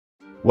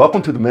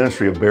Welcome to the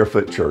ministry of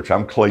Barefoot Church.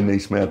 I'm Clay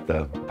NeSmith,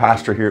 the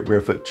pastor here at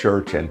Barefoot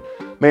Church. And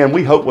man,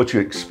 we hope what you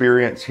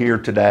experience here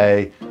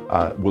today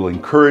will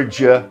encourage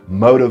you,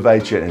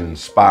 motivate you, and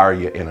inspire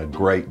you in a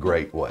great,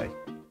 great way.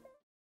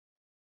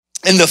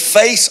 In the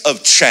face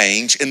of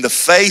change, in the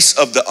face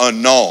of the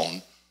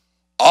unknown,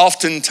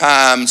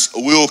 oftentimes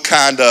we'll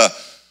kind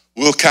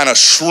of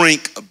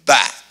shrink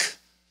back.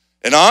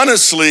 And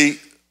honestly,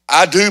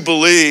 I do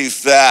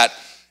believe that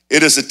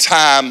it is a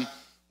time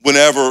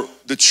whenever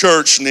the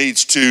church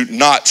needs to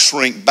not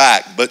shrink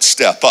back, but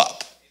step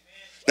up.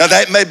 Now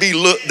that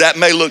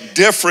may look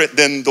different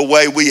than the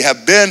way we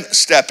have been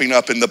stepping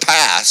up in the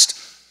past,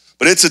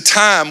 but it's a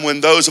time when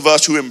those of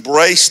us who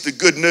embrace the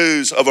good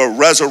news of a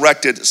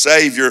resurrected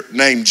Savior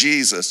named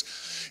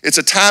Jesus, it's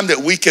a time that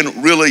we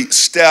can really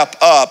step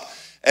up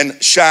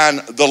and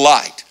shine the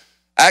light.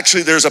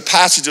 Actually, there's a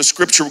passage of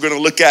scripture we're going to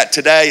look at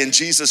today, and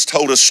Jesus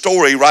told a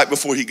story right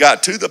before he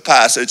got to the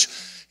passage,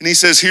 and he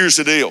says, here's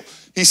the deal.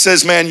 He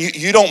says, man,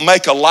 you don't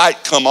make a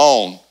light come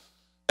on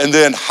and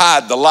then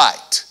hide the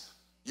light.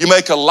 You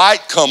make a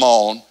light come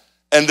on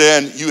and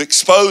then you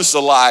expose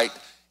the light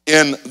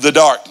in the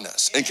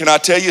darkness. And can I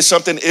tell you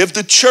something? If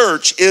the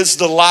church is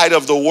the light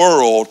of the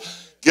world,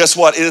 guess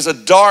what? It is a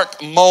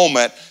dark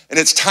moment, and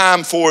it's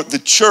time for the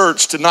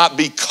church to not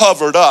be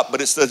covered up,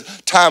 but it's the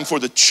time for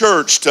the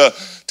church to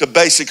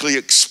basically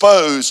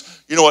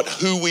expose, you know what,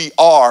 who we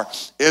are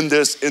in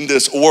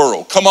this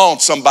world. Come on,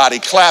 somebody,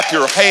 clap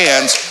your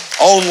hands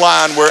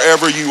online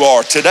wherever you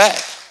are today.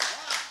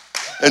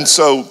 And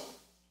so,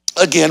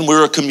 again,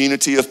 we're a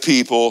community of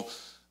people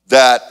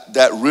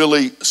that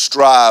really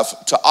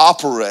strive to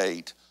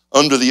operate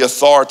under the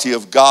authority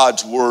of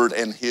God's word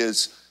and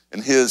his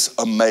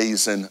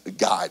amazing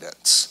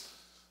guidance.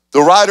 The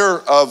writer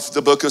of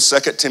the book of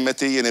 2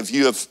 Timothy, and if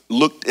you have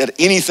looked at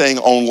anything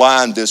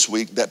online this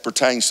week that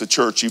pertains to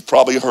church, you've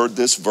probably heard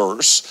this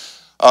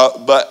verse.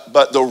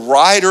 But the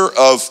writer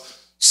of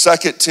 2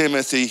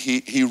 Timothy,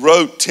 he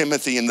wrote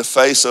Timothy in the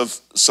face of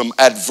some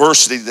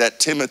adversity that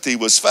Timothy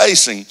was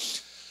facing.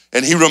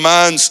 And he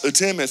reminds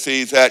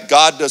Timothy that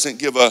God doesn't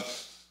give a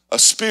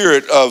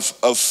spirit of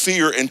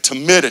fear and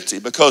timidity,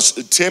 because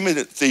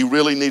Timothy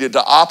really needed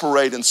to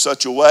operate in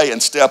such a way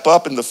and step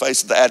up in the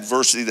face of the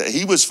adversity that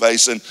he was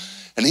facing,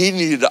 and he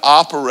needed to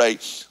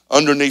operate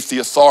underneath the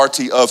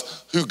authority of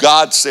who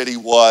God said he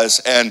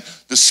was and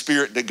the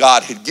spirit that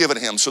God had given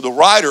him. So the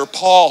writer,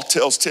 Paul,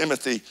 tells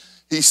Timothy,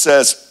 he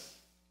says,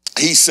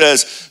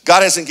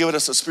 God hasn't given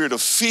us a spirit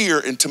of fear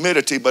and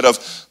timidity, but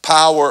of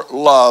power,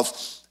 love,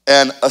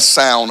 and a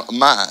sound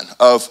mind.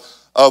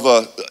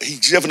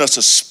 He's given us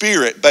a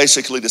spirit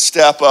basically to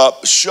step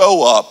up,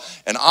 show up,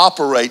 and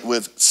operate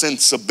with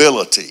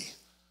sensibility.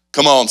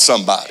 Come on,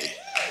 somebody.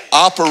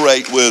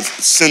 Operate with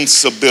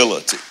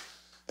sensibility.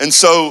 And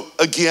so,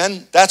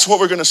 again, that's what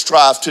we're going to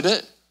strive to do,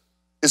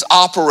 is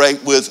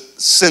operate with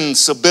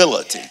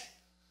sensibility.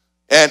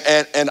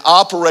 And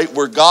operate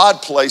where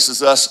God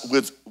places us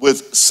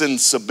with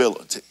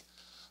sensibility.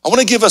 I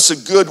want to give us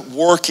a good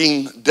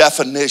working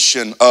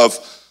definition of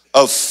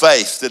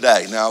faith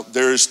today. Now,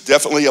 there's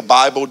definitely a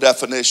Bible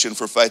definition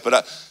for faith,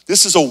 but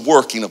this is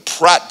a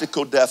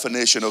practical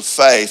definition of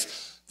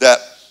faith that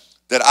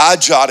I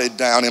jotted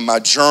down in my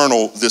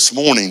journal this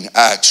morning,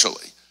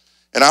 actually.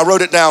 And I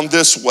wrote it down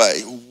this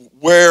way,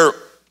 where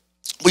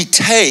we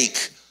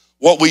take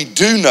what we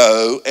do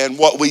know and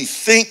what we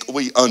think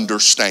we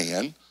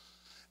understand,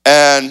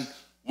 and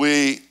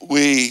we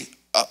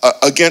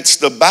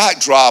against the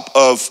backdrop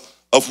of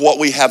what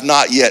we have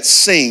not yet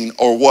seen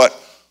or what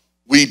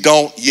we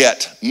don't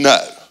yet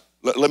know.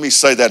 Let me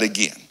say that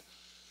again.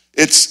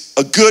 It's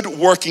a good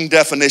working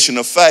definition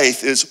of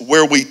faith is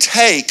where we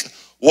take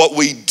what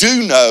we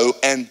do know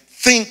and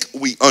think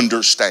we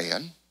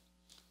understand,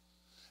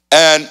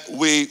 and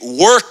we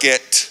work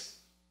it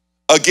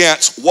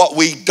against what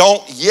we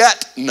don't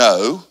yet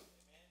know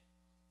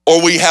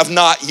or we have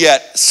not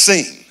yet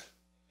seen.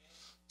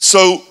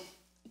 So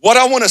what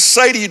I want to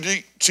say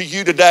to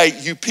you today,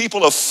 you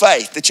people of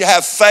faith, that you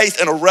have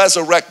faith in a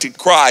resurrected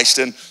Christ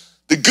and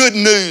the good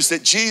news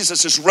that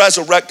Jesus is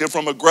resurrected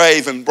from a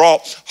grave and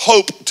brought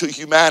hope to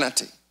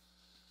humanity.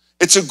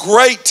 It's a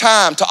great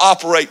time to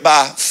operate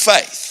by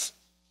faith.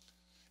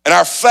 And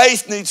our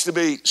faith needs to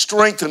be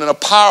strengthened in a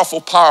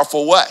powerful,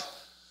 powerful way,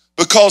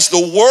 because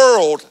the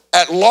world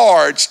at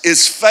large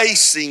is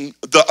facing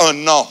the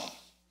unknown.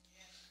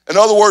 In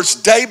other words,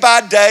 day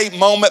by day,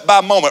 moment by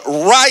moment,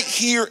 right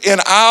here in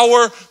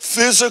our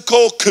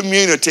physical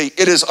community,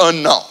 it is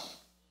unknown.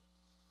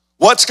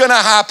 What's going to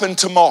happen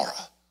tomorrow?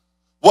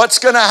 What's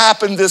going to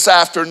happen this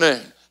afternoon?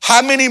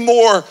 How many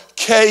more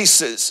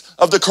cases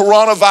of the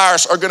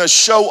coronavirus are going to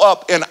show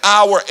up in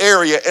our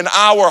area, in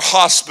our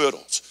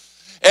hospitals?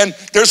 And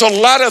there's a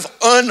lot of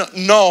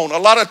unknown, a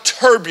lot of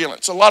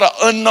turbulence, a lot of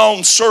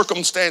unknown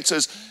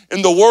circumstances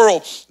in the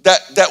world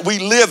that we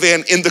live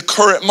in the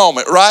current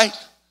moment, right?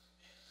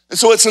 And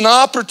so it's an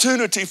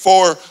opportunity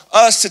for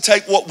us to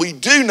take what we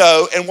do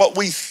know and what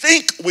we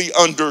think we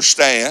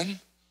understand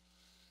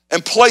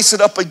and place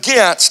it up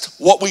against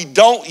what we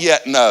don't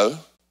yet know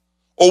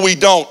or we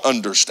don't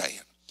understand.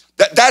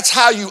 That's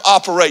how you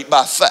operate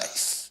by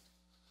faith.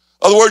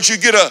 In other words, you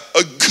get a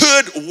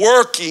good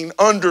working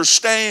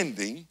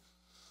understanding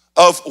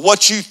of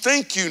what you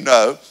think you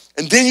know,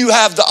 and then you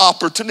have the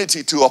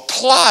opportunity to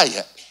apply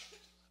it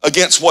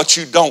against what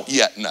you don't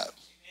yet know.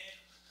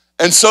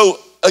 And so,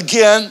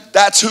 again,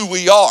 that's who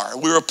we are.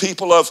 We're a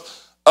people of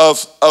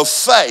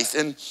faith.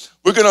 And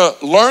we're going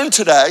to learn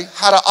today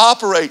how to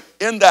operate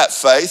in that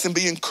faith and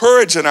be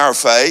encouraged in our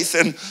faith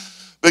and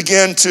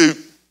begin to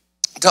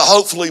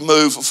hopefully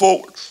move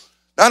forward.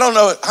 Now, I don't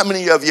know how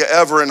many of you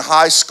ever in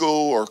high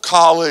school or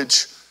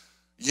college,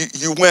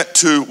 you went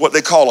to what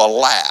they call a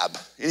lab.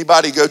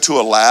 Anybody go to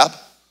a lab?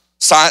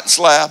 Science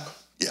lab?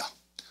 Yeah.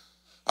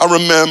 I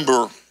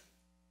remember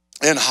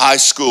in high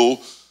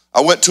school,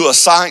 I went to a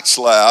science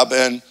lab,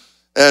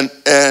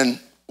 and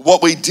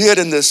what we did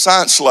in this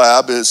science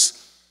lab is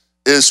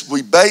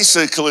we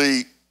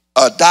basically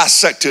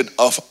dissected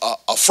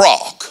a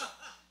frog.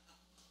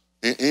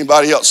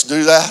 Anybody else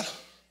do that?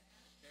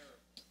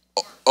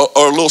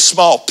 Or a little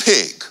small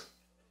pig.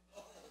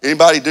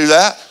 Anybody do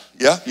that?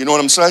 Yeah, you know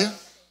what I'm saying?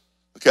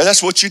 Okay,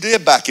 that's what you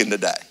did back in the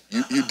day.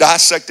 You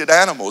dissected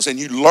animals and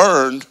you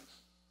learned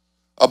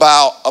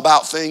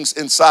about things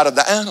inside of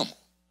the animal.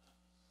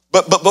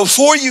 But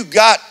before you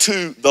got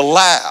to the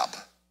lab,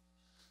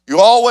 you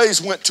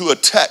always went to a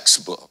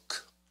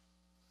textbook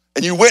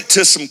and you went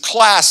to some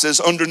classes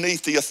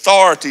underneath the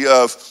authority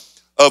of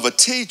a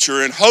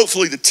teacher, and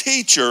hopefully the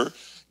teacher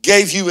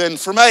gave you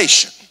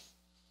information.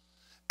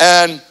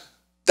 And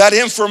that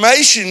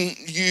information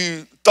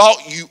you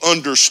thought you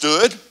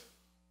understood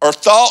or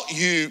thought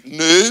you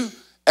knew,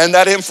 and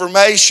that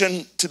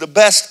information, to the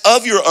best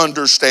of your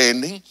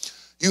understanding,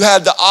 you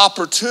had the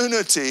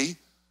opportunity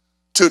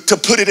to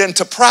put it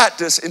into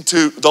practice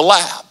into the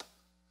lab.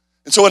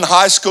 And so in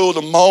high school,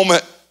 the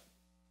moment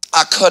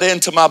I cut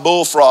into my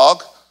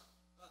bullfrog,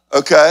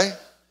 okay,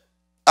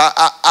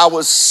 I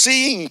was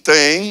seeing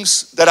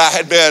things that I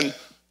had been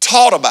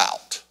taught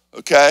about,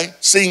 okay,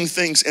 seeing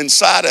things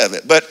inside of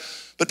it. But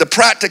the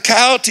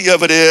practicality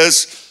of it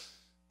is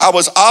I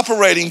was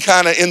operating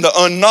kind of in the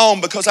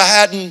unknown because I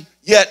hadn't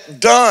yet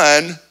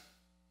done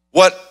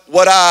what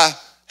I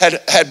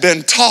had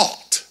been taught.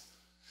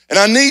 And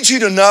I need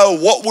you to know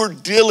what we're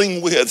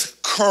dealing with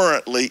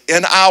currently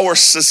in our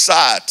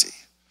society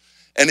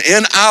and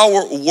in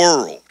our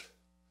world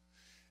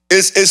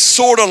is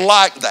sort of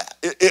like that.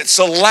 It's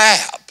a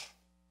lab.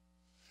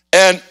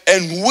 And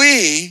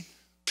we,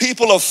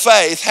 people of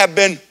faith, have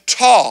been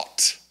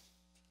taught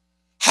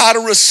how to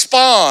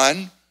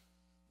respond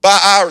by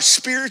our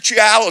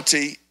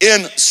spirituality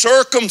in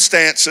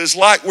circumstances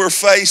like we're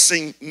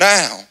facing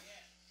now.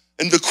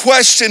 And the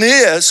question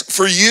is,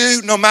 for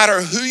you, no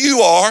matter who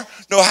you are,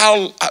 no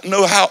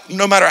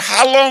matter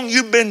how long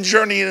you've been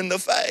journeying in the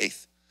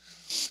faith,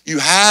 you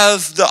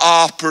have the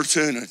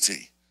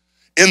opportunity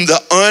in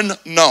the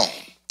unknown,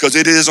 because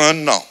it is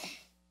unknown.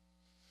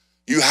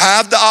 You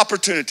have the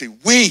opportunity.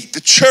 We,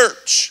 the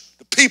church,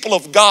 the people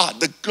of God,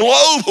 the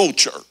global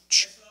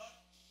church,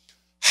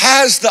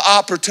 has the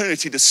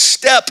opportunity to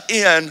step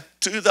in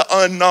to the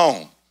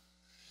unknown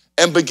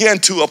and begin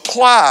to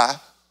apply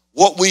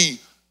what we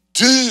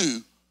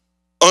do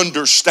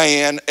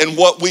understand and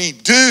what we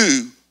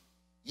do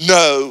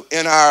know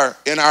in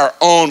our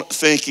own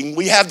thinking.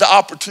 We have the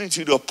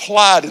opportunity to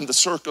apply it in the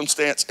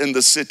circumstance, in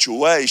the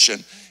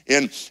situation,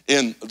 in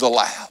the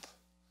lab.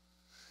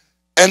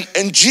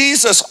 And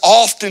Jesus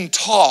often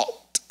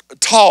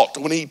taught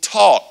when he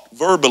taught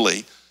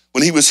verbally,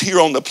 when he was here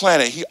on the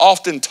planet, he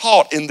often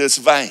taught in this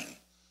vein.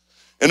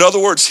 In other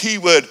words, he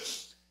would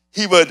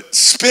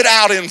spit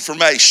out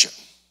information.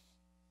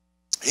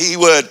 He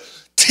would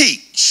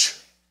teach.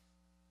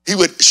 He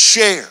would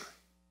share.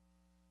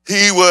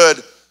 He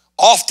would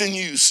often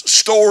use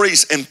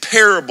stories and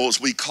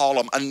parables, we call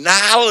them,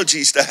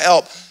 analogies to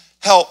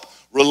help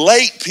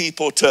relate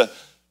people to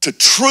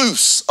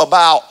truths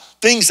about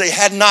things they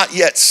had not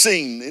yet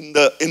seen in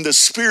the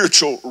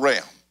spiritual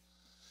realm.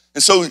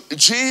 And so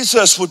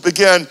Jesus would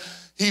begin,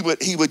 he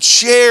would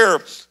share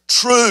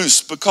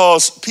truths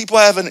because people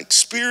haven't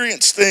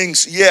experienced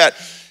things yet.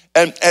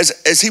 And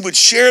as he would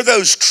share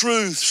those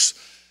truths,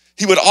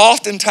 he would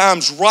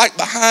oftentimes, right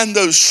behind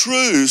those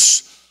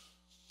truths,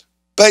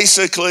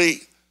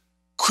 basically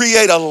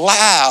create a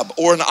lab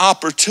or an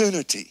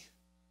opportunity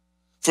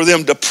for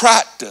them to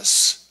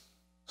practice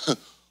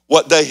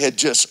what they had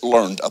just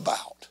learned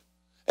about.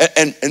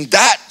 And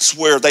that's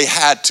where they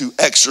had to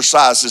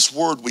exercise this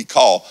word we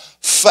call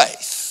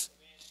faith.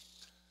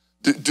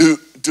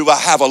 Do I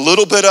have a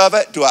little bit of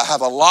it? Do I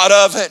have a lot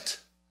of it?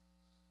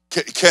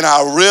 Can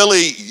I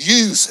really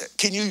use it?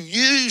 Can you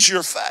use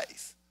your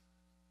faith?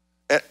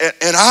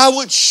 And I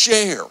would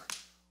share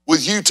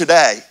with you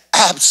today,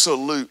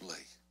 absolutely.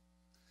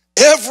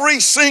 Every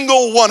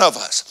single one of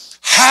us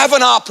have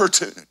an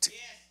opportunity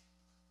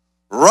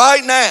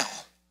right now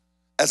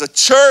as a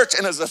church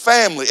and as a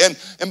family.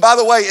 And by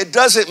the way, it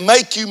doesn't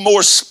make you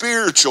more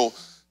spiritual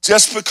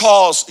just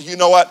because, you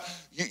know what,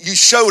 you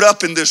showed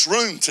up in this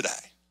room today.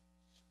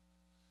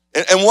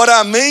 And what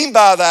I mean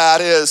by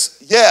that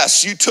is,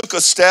 yes, you took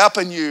a step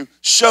and you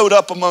showed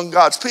up among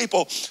God's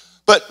people,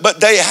 but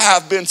they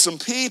have been some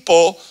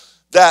people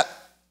that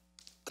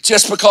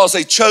just because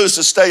they chose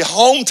to stay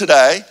home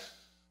today,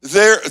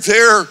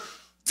 they're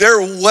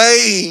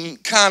weighing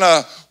kind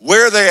of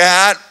where they're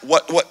at,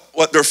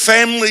 what their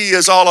family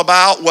is all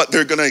about, what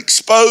they're going to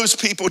expose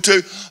people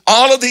to,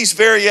 all of these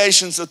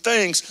variations of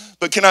things.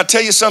 But can I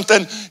tell you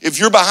something? If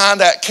you're behind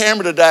that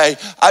camera today,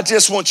 I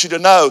just want you to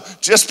know,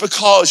 just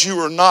because you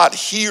are not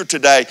here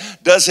today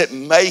doesn't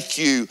make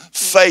you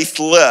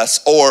faithless,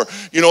 or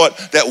you know what,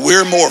 that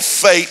we're more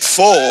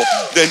faithful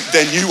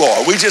than you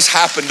are. We just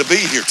happen to be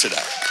here today.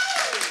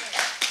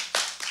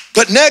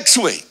 But next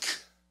week,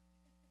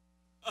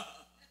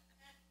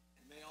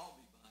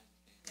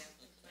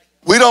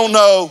 we don't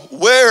know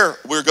where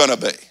we're going to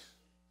be,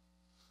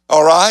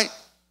 all right?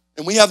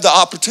 And we have the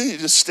opportunity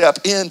to step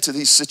into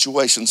these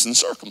situations and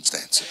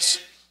circumstances,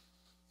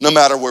 no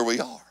matter where we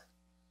are.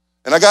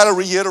 And I got to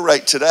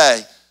reiterate today,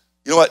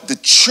 you know what? The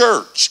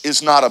church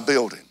is not a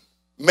building.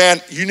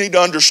 Man, you need to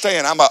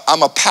understand,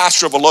 I'm a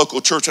pastor of a local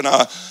church, and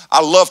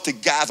I love to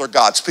gather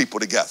God's people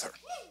together.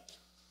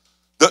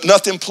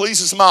 Nothing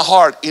pleases my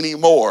heart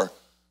anymore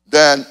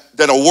than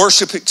a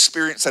worship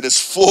experience that is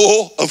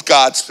full of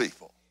God's people.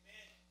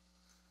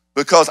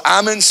 Because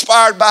I'm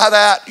inspired by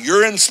that,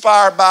 you're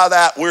inspired by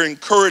that, we're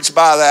encouraged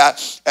by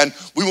that, and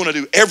we want to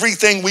do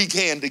everything we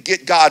can to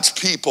get God's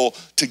people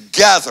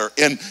together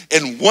in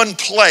one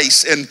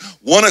place, in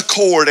one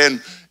accord,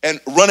 and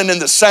running in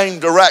the same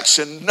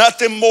direction.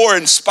 Nothing more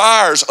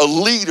inspires a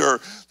leader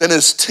than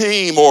his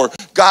team or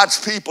God's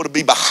people to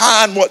be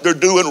behind what they're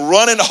doing,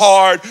 running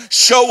hard,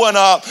 showing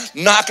up,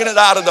 knocking it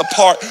out of the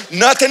park.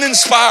 Nothing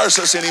inspires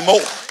us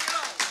anymore.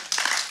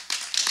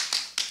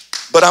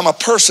 But I'm a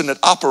person that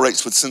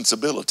operates with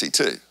sensibility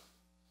too.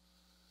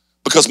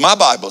 Because my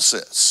Bible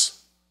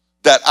says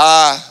that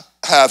I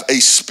have a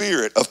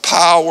spirit of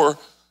power,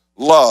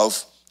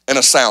 love, and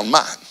a sound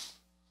mind.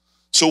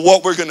 So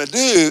what we're going to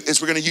do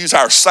is we're going to use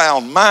our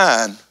sound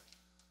mind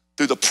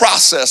through the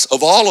process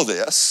of all of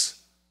this.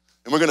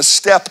 And we're going to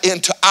step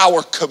into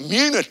our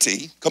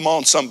community, come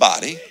on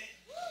somebody,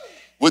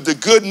 with the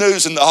good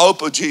news and the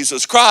hope of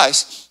Jesus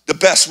Christ the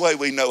best way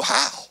we know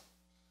how.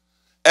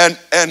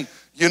 And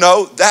you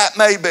know, that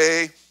may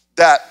be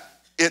that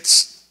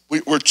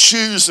we're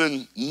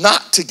choosing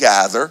not to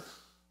gather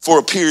for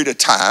a period of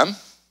time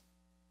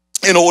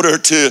in order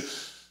to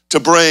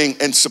bring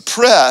and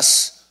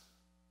suppress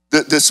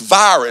this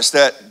virus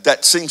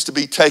that seems to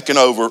be taking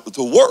over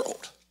the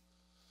world.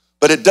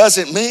 But it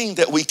doesn't mean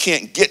that we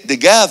can't get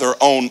together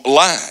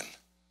online.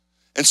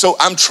 And so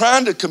I'm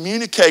trying to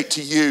communicate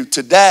to you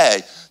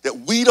today that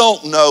we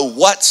don't know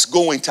what's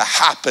going to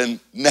happen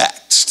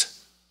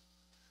next.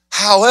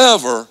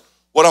 However,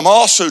 what I'm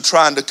also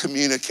trying to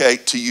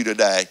communicate to you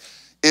today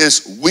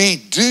is we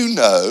do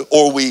know,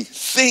 or we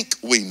think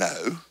we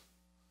know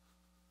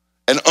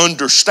and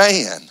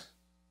understand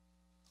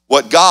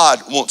what God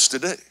wants to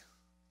do.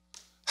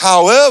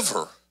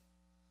 However,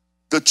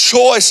 the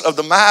choice of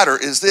the matter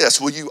is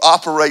this: will you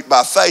operate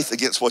by faith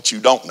against what you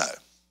don't know?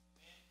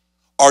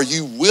 Are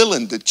you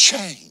willing to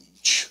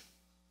change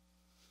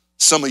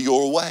some of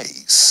your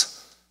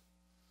ways,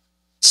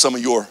 some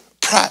of your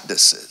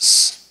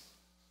practices?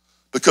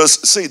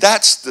 Because, see,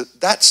 that's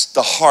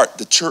the heart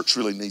the church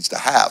really needs to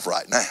have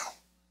right now,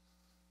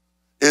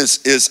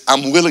 is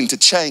I'm willing to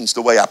change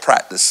the way I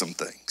practice some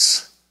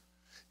things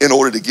in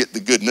order to get the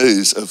good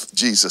news of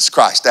Jesus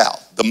Christ out.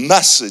 The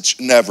message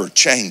never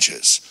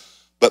changes,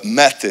 but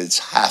methods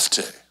have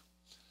to.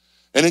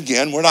 And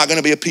again, we're not going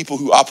to be a people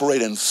who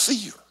operate in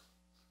fear.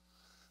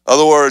 In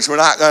other words, we're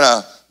not going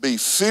to be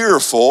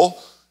fearful,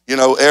 you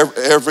know,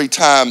 every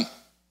time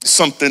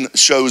something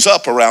shows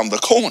up around the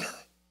corner.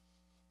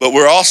 But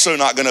we're also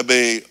not going to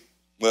be,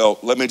 well,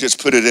 let me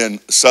just put it in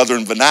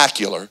Southern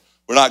vernacular,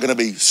 we're not going to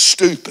be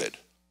stupid.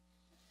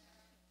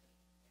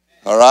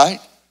 All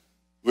right?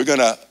 We're going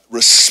to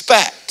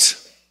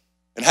respect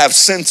and have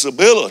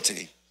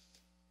sensibility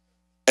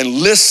and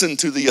listen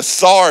to the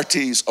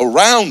authorities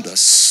around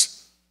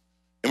us.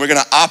 And we're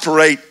going to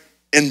operate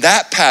in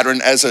that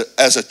pattern as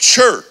a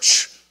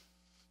church,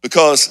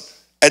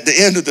 because at the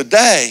end of the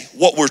day,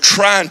 what we're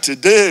trying to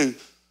do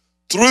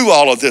through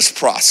all of this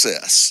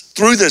process,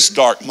 through this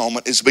dark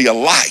moment, is be a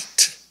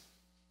light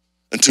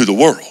unto the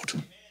world.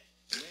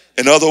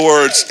 In other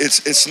words,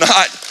 it's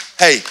not,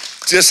 hey,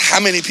 just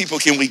how many people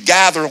can we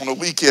gather on a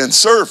weekend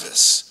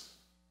service?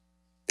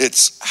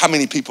 It's how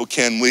many people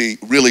can we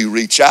really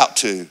reach out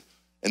to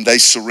and they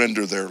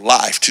surrender their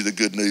life to the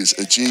good news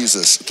of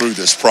Jesus through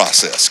this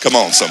process. Come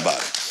on,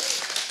 somebody.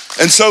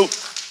 And so,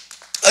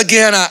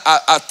 again,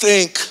 I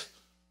think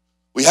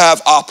we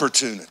have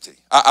opportunity.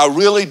 I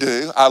really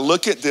do. I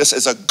look at this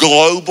as a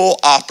global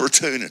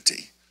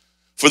opportunity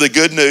for the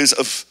good news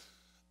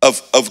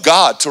of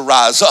God to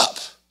rise up.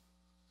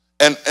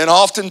 And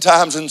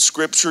oftentimes in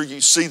Scripture, you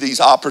see these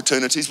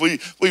opportunities. We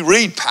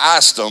read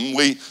past them.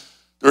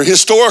 There are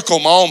historical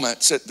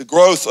moments at the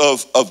growth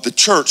of the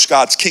church,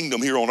 God's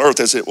kingdom here on earth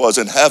as it was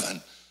in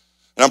heaven.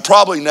 And I'm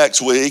probably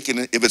next week, and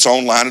if it's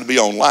online, it'll be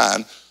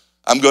online,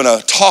 I'm going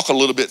to talk a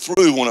little bit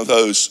through one of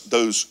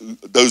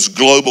those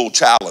global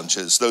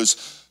challenges,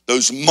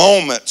 those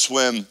moments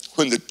when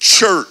the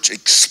church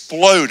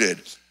exploded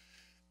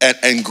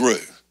and grew.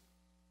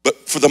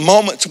 But for the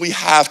moments we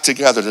have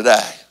together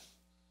today,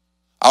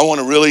 I want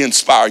to really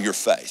inspire your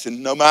faith.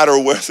 And no matter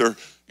whether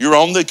you're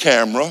on the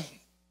camera,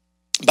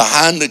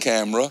 behind the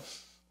camera,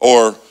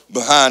 or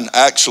behind,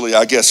 actually,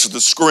 I guess,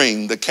 the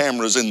screen, the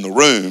camera's in the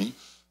room,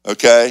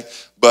 okay?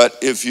 But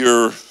if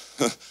you're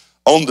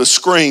on the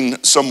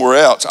screen somewhere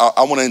else,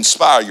 I want to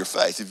inspire your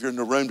faith. If you're in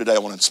the room today, I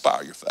want to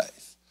inspire your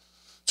faith.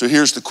 So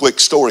here's the quick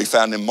story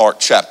found in Mark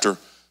chapter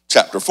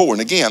 4.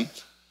 And again,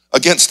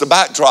 against the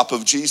backdrop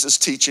of Jesus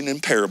teaching in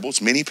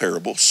parables, many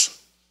parables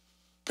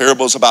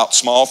about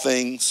small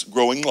things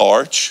growing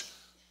large,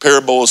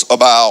 parables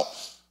about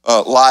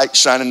light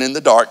shining in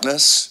the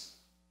darkness,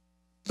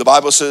 the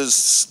Bible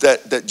says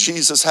that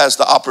Jesus has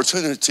the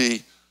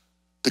opportunity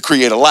to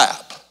create a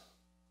lab.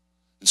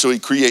 And so he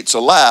creates a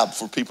lab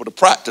for people to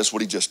practice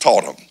what he just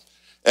taught them.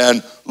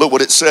 And look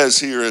what it says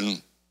here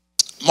in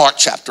Mark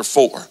chapter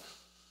 4.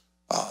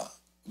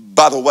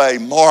 By the way,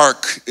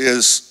 Mark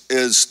is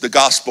the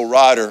gospel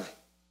writer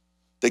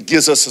that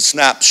gives us a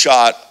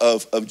snapshot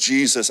of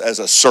Jesus as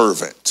a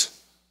servant.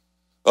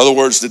 In other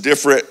words, the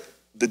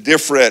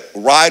different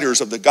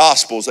writers of the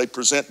gospels, they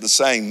present the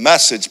same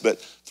message,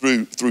 but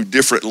through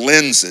different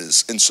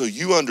lenses. And so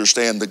you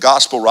understand the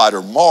gospel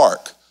writer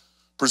Mark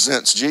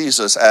presents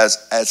Jesus as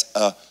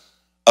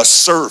a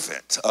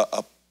servant,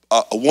 a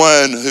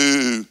one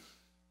who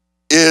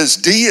is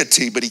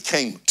deity, but he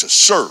came to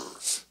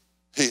serve.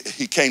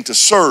 He came to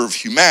serve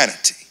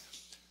humanity.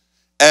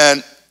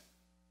 And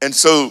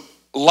so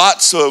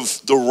lots of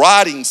the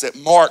writings that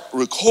Mark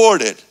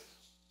recorded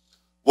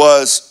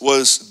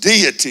was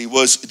deity,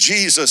 was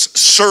Jesus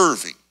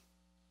serving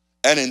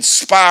and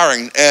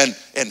inspiring and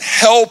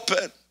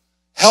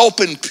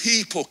helping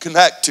people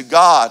connect to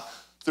God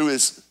through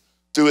his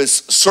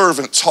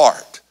servant's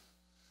heart.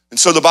 And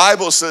so the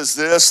Bible says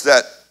this,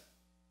 that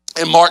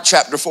in Mark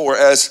chapter 4,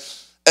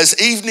 as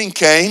evening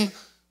came,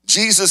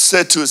 Jesus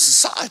said to his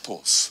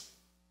disciples,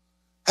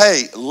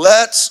 hey,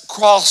 let's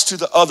cross to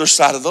the other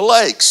side of the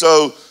lake.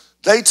 So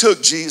they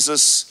took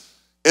Jesus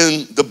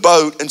in the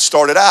boat and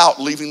started out,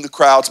 leaving the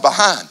crowds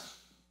behind.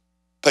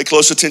 Pay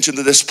close attention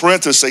to this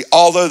parenthesis.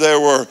 Although there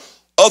were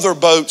other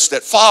boats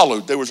that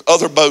followed, there was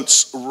other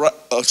boats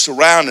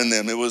surrounding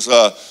them. It was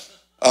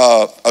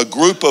a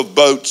group of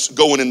boats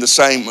going in the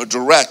same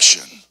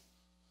direction.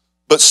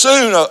 But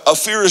soon a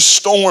fierce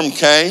storm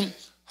came.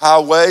 High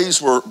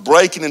waves were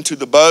breaking into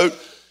the boat,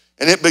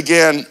 and it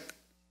began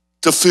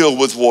to fill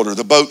with water.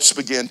 The boats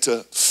began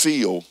to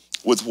fill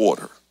with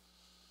water.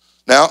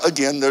 Now,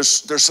 again,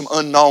 there's some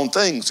unknown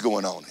things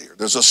going on here.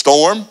 There's a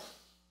storm,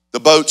 the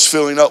boat's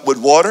filling up with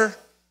water,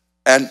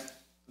 and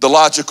the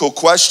logical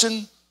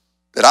question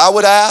that I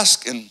would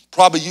ask, and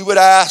probably you would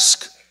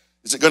ask,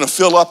 is it going to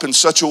fill up in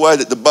such a way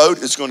that the boat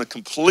is going to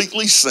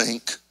completely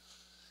sink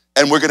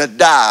and we're going to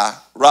die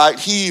right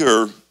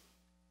here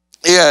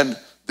in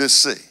this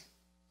sea?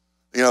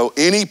 You know,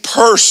 any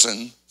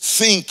person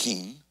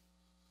thinking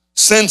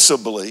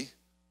sensibly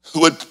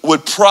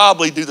would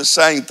probably do the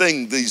same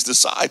thing these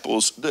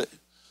disciples do.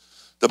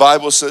 The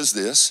Bible says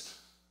this,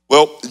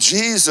 well,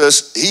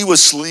 Jesus, he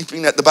was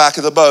sleeping at the back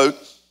of the boat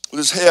with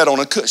his head on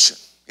a cushion.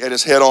 He had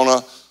his head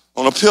on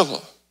a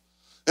pillow.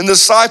 And the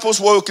disciples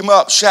woke him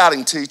up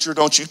shouting, teacher,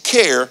 don't you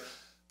care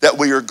that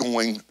we are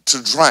going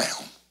to drown?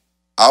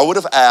 I would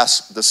have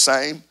asked the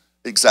same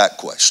exact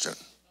question.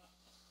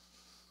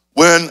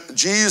 When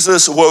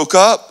Jesus woke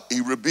up,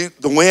 he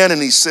rebuked the wind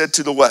and he said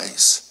to the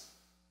waves,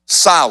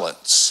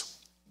 silence,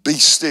 be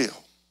still.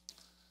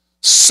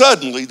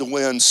 Suddenly the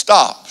wind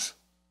stopped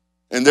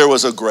and there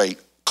was a great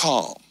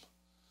calm.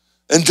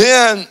 And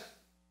then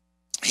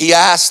he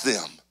asked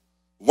them,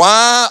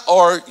 why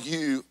are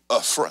you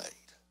afraid?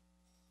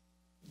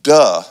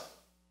 Duh.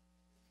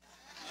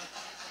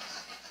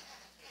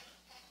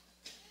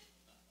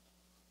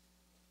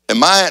 And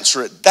my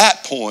answer at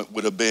that point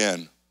would have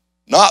been,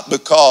 not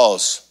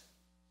because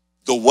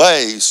the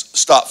waves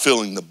stopped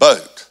filling the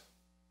boat,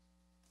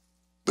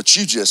 but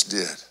you just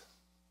did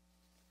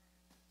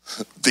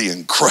the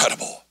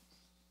incredible.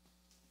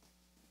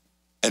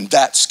 And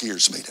that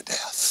scares me to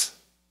death.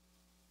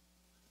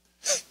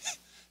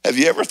 Have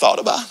you ever thought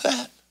about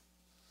that?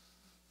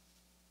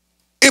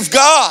 If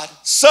God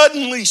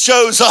suddenly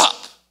shows up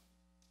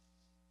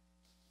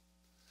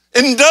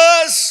and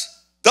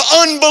does the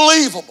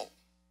unbelievable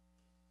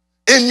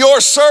in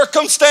your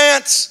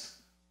circumstance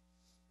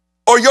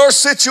or your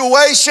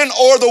situation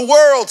or the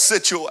world's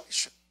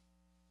situation,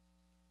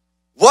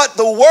 what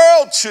the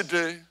world should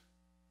do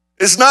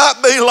is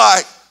not be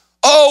like,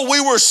 oh,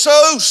 we were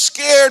so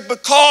scared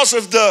because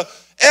of the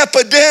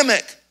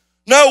epidemic.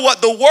 No,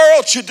 what the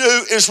world should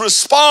do is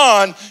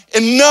respond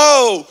and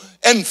know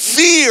and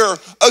fear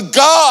a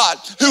God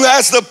who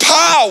has the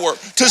power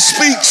to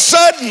speak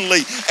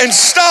suddenly and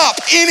stop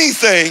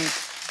anything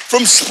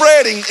from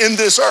spreading in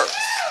this earth.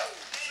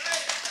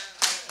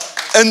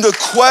 And the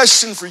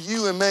question for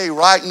you and me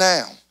right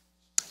now,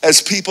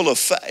 as people of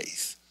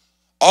faith,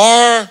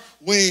 are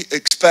we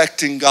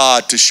expecting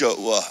God to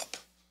show up?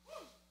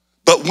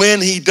 But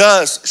when he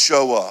does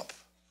show up,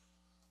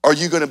 are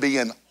you going to be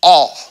in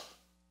awe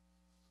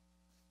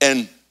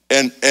and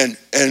in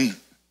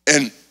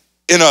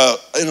a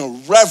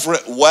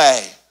reverent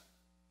way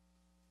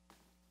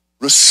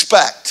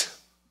respect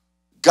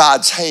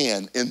God's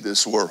hand in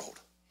this world?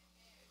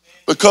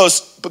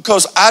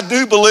 Because I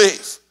do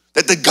believe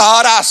that the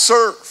God I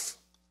serve,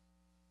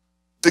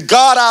 the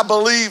God I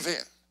believe in,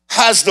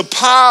 has the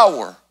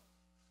power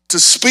to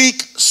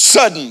speak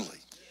suddenly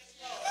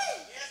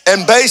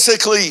and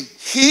basically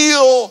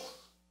heal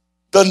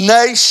the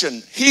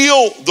nation,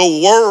 heal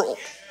the world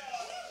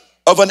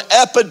of an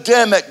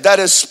epidemic that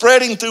is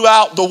spreading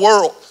throughout the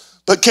world.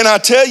 But can I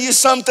tell you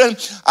something?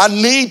 I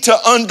need to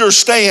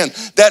understand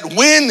that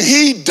when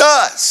he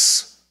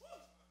does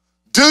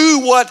do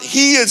what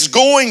he is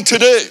going to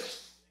do,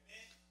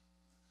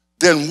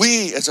 then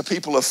we as a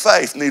people of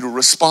faith need to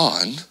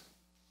respond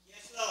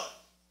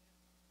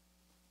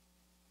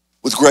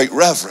with great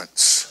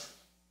reverence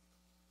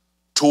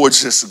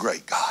towards this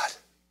great God.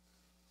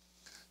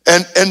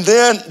 And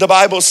then the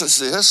Bible says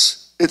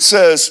this. It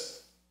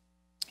says,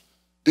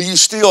 do you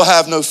still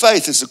have no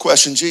faith? Is the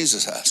question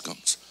Jesus asked them.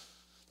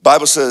 The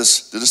Bible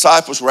says the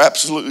disciples were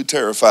absolutely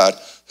terrified.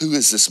 Who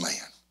is this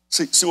man?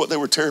 See what they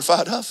were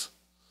terrified of?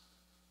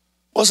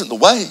 It wasn't the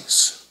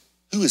waves.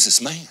 Who is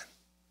this man?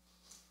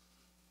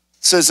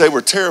 It says they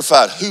were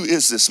terrified. Who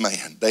is this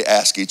man? They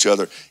ask each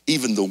other.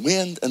 Even the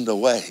wind and the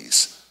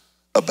waves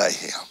obey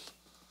him.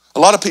 A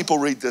lot of people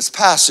read this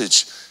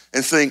passage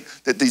and think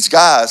that these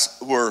guys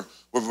were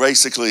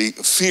basically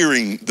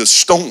fearing the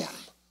storm.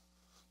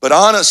 But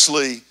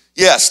honestly,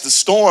 yes, the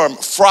storm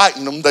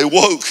frightened them. They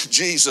woke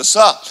Jesus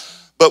up.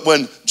 But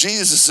when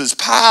Jesus'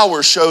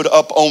 power showed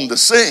up on the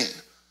scene,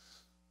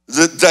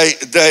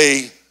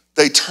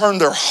 they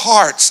turned their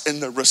hearts in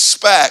the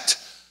respect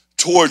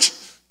towards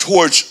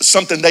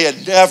something they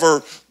had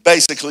never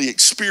basically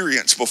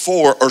experienced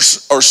before or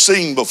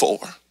seen before.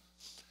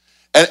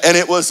 And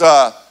it was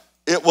a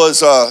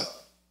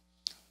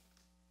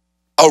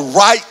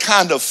right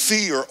kind of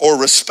fear or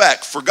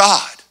respect for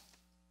God.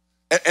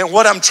 And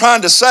what I'm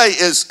trying to say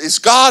is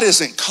God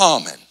isn't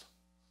common.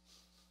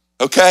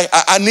 Okay?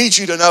 I need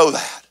you to know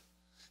that.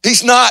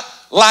 He's not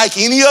like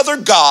any other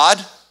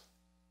God.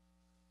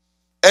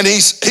 And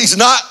he's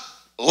not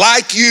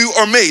like you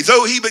or me.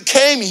 Though he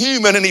became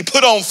human and he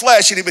put on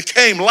flesh and he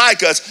became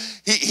like us,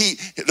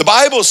 the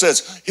Bible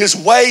says his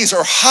ways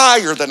are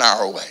higher than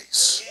our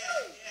ways.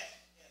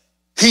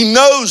 He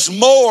knows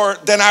more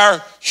than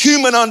our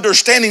human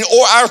understanding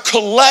or our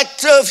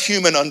collective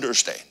human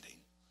understanding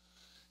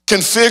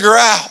can figure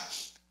out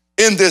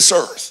in this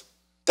earth.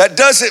 That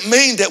doesn't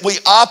mean that we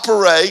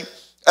operate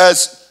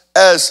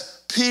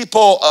as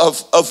people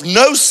of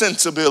no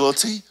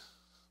sensibility,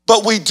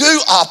 but we do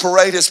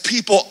operate as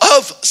people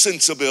of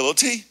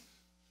sensibility.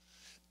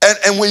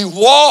 And we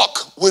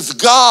walk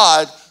with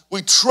God,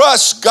 we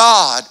trust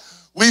God,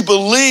 we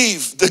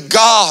believe the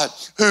God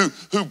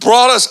who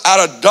brought us out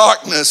of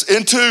darkness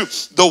into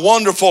the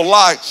wonderful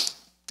light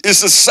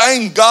is the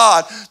same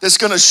God that's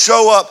going to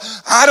show up.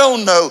 I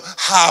don't know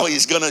how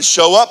he's going to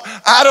show up.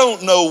 I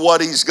don't know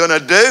what he's going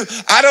to do.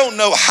 I don't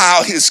know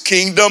how his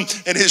kingdom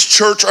and his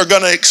church are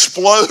going to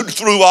explode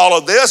through all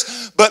of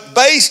this. But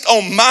based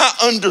on my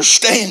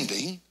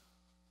understanding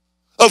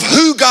of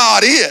who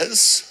God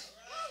is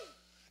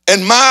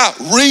and my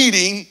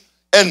reading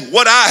and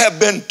what I have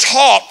been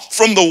taught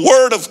from the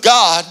Word of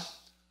God,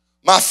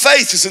 my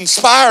faith is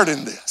inspired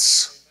in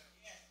this.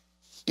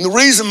 And the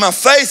reason my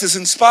faith is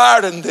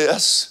inspired in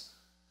this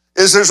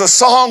is there's a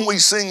song we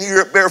sing here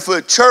at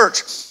Barefoot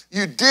Church.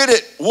 You did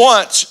it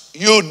once,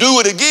 you'll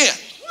do it again.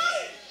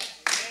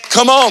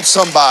 Come on,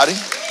 somebody.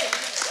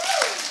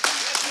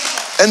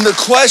 And the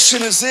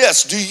question is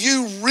this: do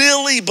you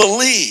really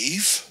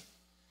believe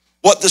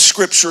what the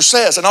scripture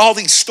says and all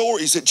these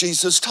stories that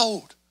Jesus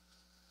told?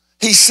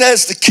 He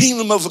says the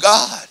kingdom of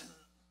God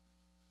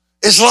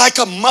is like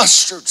a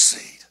mustard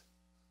seed.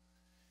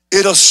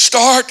 It'll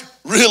start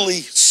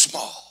really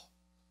small,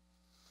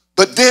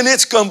 but then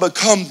it's going to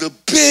become the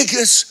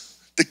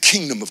biggest, the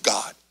kingdom of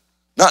God.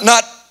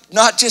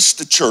 Not just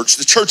the church.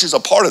 The church is a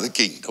part of the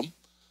kingdom,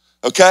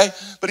 okay?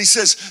 But he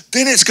says,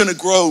 then it's going to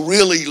grow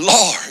really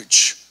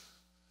large,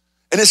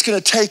 and it's going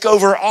to take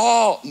over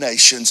all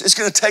nations. It's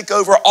going to take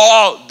over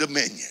all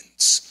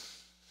dominions.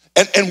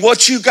 And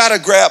what you got to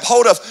grab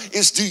hold of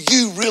is, do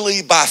you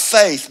really by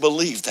faith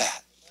believe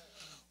that?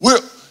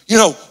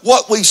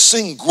 What we've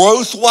seen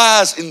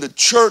growth-wise in the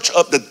church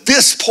up to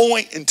this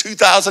point in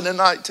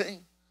 2019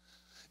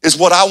 is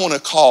what I want to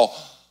call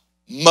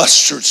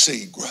mustard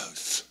seed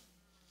growth.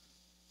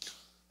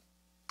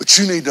 But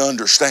you need to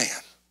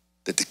understand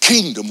that the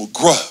kingdom will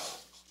grow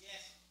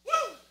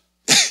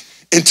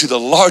into the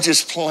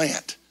largest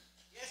plant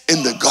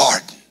in the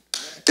garden,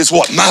 is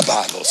what my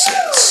Bible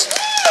says.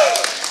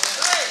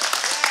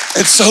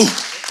 And so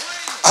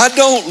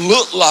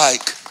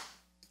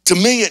to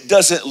me, it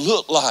doesn't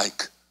look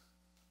like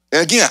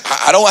And again,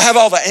 I don't have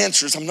all the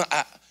answers. I'm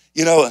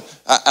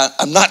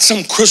not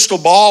some crystal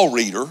ball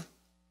reader,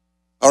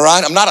 all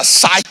right? I'm not a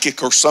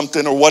psychic or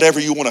something or whatever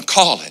you want to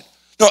call it.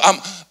 No,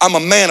 I'm a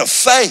man of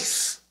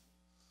faith.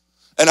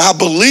 And I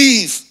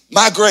believe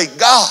my great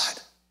God.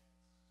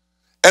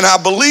 And I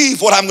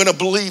believe what I'm going to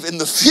believe in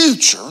the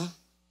future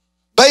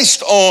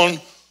based on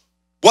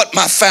what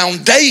my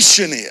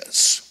foundation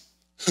is,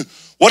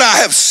 what I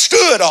have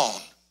stood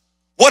on,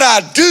 what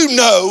I do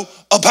know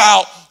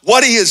about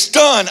what he has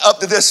done up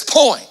to this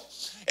point.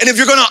 And if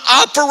you're going to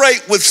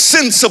operate with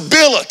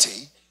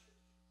sensibility,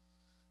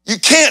 you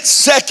can't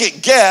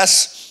second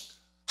guess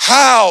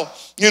how,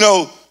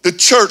 the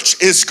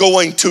church is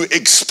going to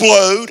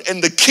explode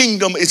and the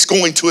kingdom is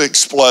going to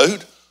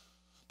explode.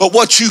 But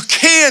what you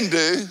can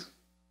do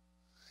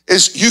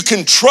is you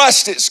can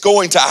trust it's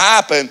going to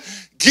happen.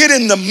 Get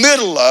in the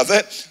middle of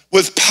it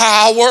with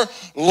power,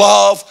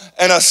 love,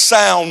 and a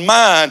sound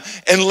mind,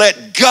 and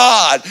let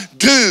God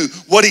do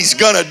what he's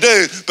gonna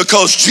do,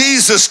 because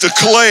Jesus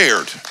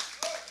declared.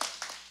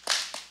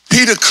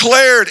 He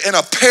declared in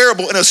a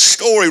parable, in a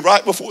story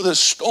right before this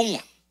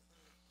storm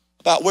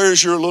about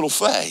where's your little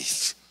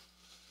faith.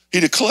 He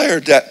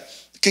declared that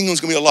the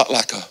kingdom's gonna be a lot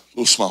like a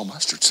little small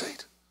mustard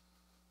seed.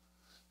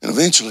 And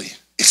eventually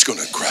it's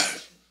gonna grow.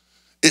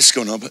 It's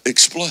gonna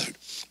explode.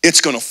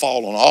 It's gonna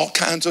fall on all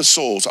kinds of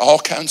soils, all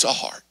kinds of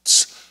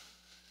hearts.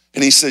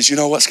 And he says, you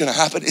know what's gonna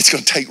happen? It's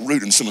gonna take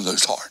root in some of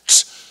those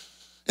hearts.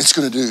 It's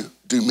gonna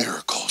do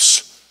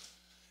miracles.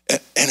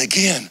 And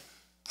again,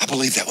 I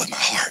believe that with my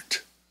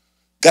heart.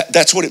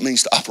 That's what it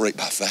means to operate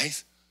by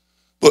faith.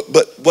 But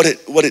what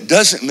it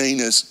doesn't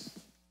mean is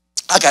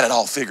I got it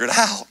all figured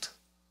out.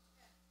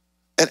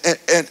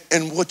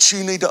 And what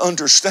you need to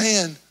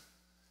understand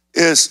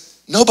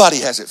is nobody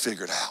has it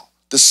figured out.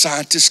 The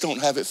scientists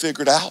don't have it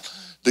figured out.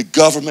 The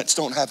governments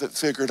don't have it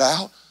figured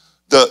out.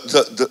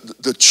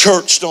 The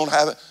church don't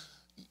have it.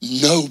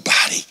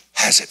 Nobody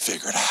has it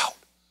figured out.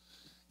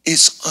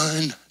 It's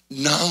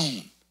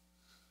unknown.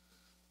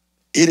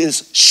 It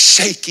is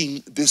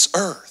shaking this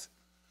earth.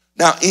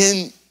 Now,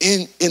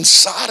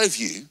 inside of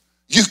you,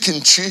 you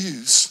can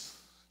choose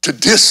to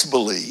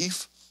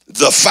disbelieve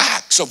the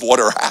facts of what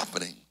are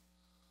happening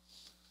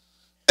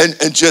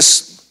and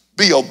just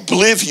be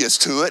oblivious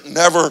to it,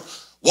 never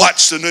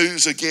watch the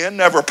news again,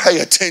 never pay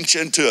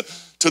attention to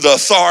the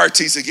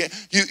authorities again.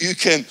 You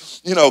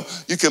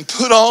can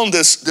put on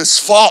this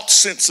false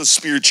sense of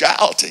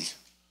spirituality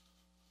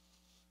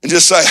and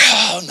just say,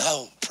 oh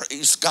no,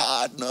 praise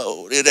God,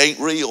 no, it ain't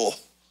real.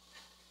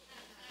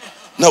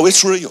 No,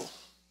 it's real.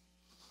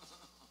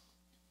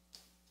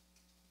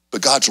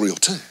 But God's real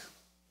too.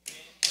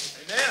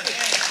 Amen.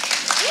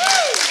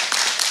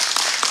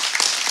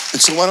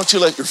 And so why don't you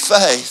let your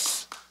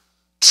faith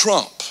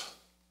trump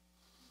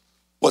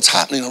what's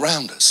happening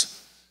around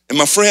us? And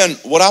my friend,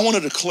 what I want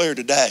to declare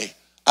today,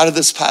 out of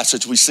this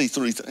passage, we see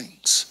three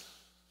things.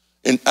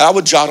 And I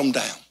would jot them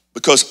down,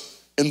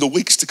 because in the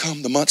weeks to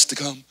come, the months to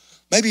come,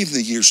 maybe even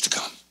the years to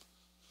come,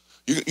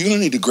 you're going to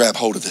need to grab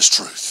hold of this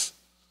truth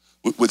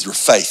with your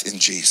faith in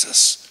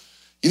Jesus.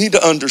 You need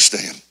to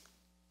understand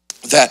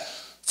that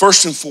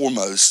first and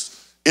foremost,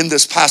 in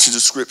this passage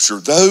of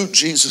scripture, though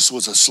Jesus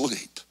was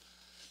asleep,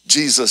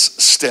 Jesus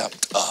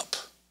stepped up.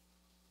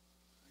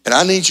 And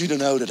I need you to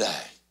know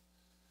today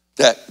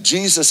that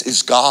Jesus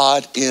is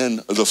God in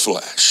the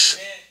flesh.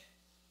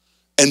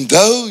 And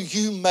though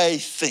you may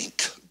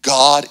think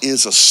God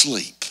is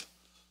asleep,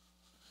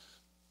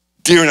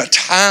 during a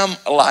time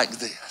like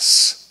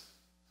this,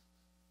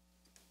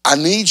 I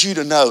need you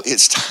to know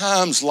it's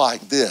times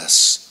like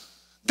this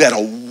that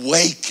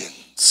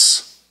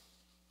awakens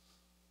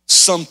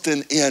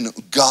something in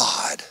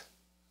God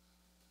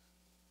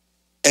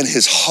and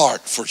his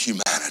heart for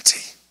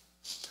humanity.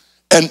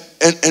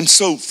 And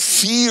so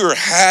fear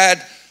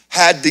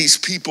had these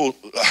people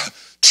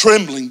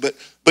trembling,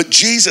 but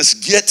Jesus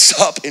gets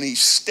up and he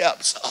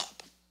steps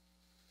up.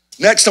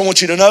 Next, I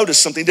want you to notice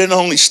something. He didn't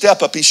only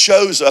step up, he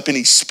shows up and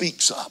he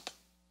speaks up.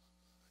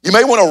 You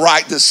may want to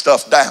write this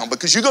stuff down,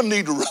 because you're going to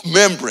need to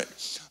remember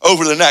it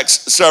over the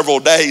next several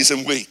days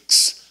and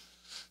weeks.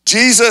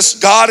 Jesus,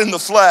 God in the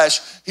flesh,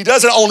 he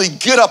doesn't only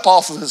get up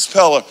off of his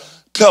pillar,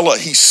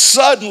 he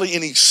suddenly,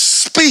 and he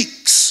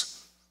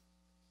speaks.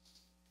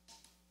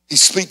 He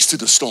speaks to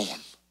the storm.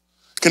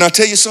 Can I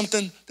tell you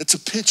something? That's a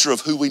picture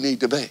of who we need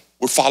to be.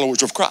 We're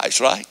followers of Christ,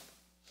 right?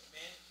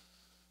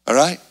 All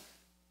right?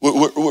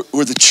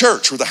 We're the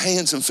church. We're the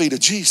hands and feet of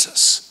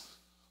Jesus.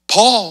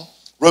 Paul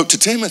wrote to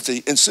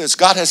Timothy and says,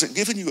 God hasn't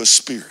given you a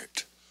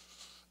spirit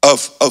of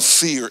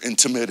fear and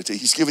timidity.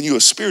 He's given you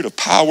a spirit of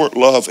power,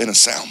 love, and a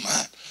sound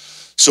mind.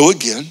 So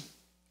again,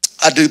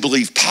 I do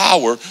believe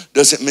power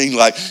doesn't mean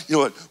like, you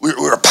know what,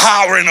 we're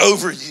powering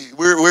over you.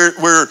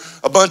 We're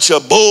a bunch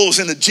of bulls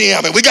in the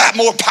gym and we got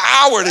more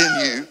power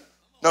than you.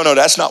 No,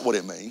 that's not what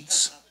it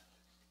means.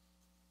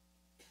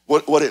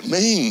 What it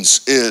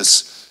means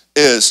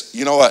is,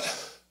 you know what,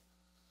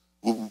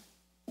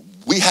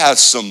 we have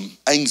some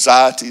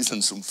anxieties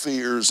and some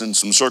fears and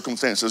some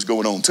circumstances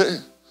going on too,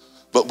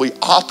 but we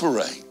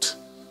operate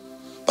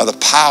by the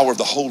power of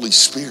the Holy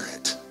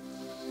Spirit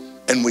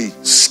and we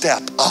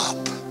step up.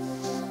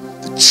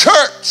 The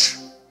church,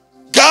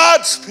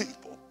 God's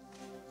people,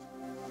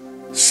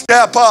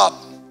 step up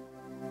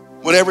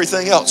when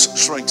everything else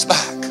shrinks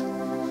back.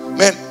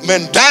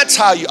 Man, that's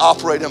how you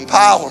operate in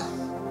power.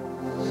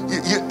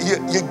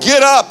 You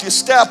get up, you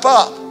step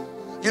up.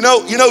 You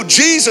know,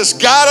 Jesus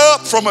got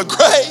up from a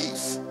grave,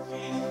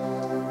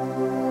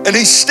 and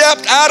he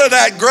stepped out of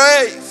that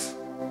grave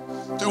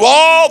through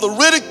all the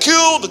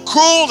ridicule, the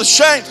cruel, the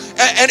shame,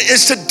 and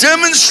it's to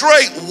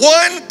demonstrate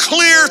one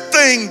clear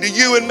thing to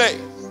you and me,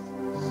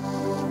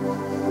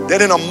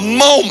 that in a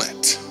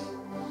moment,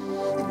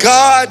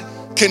 God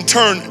can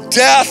turn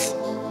death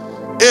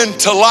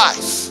into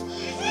life.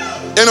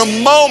 In a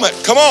moment,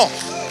 come on,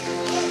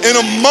 in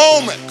a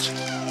moment,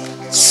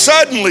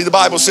 suddenly, the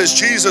Bible says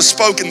Jesus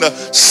spoke, and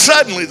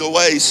suddenly the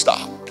waves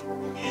stopped.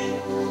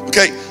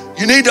 Okay,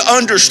 you need to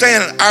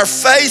understand our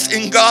faith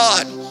in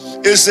God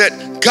is that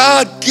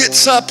God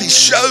gets up, he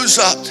shows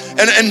up,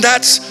 and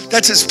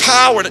that's his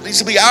power. That needs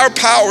to be our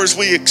power as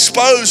we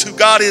expose who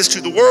God is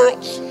to the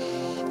world.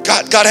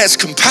 God has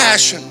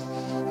compassion.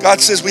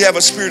 God says we have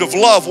a spirit of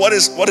love. What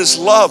is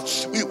love?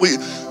 We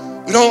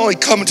don't only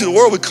come into the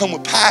world, we come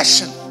with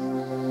passion.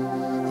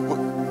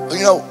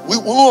 We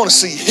want to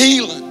see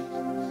healing.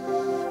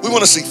 We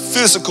want to see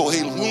physical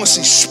healing. We want to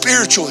see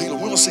spiritual healing.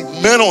 We want to see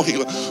mental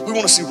healing. We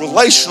want to see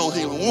relational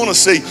healing. We want to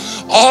see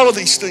all of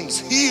these things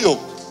healed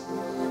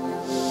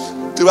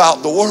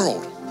throughout the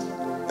world.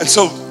 And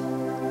so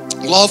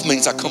love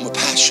means I come with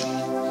passion,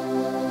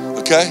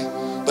 okay?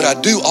 But I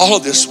do all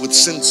of this with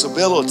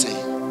sensibility,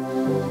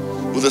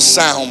 with a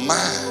sound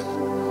mind.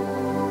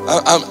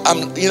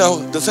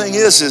 The thing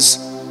is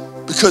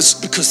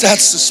because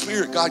that's the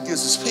spirit God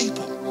gives his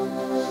people.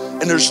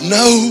 And there's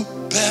no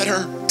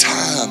better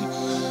time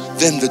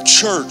than the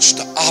church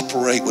to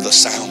operate with a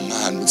sound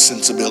mind, with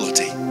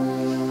sensibility.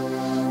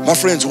 My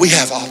friends, we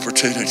have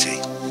opportunity.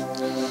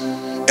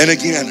 And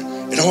again,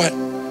 you know what?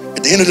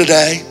 At the end of the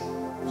day,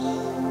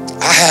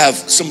 I have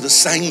some of the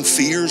same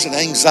fears and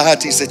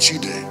anxieties that you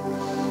do.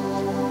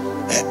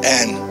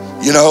 And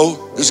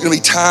there's going to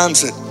be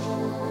times that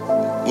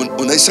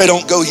when they say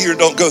don't go here,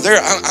 don't go there,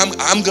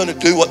 I'm going to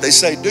do what they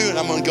say do, and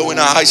I'm going to go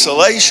into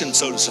isolation,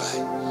 so to say.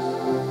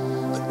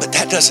 But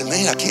that doesn't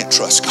mean I can't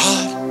trust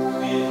God.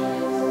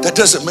 That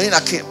doesn't mean I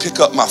can't pick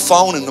up my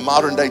phone in the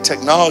modern day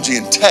technology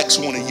and text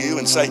one of you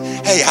and say,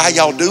 hey, how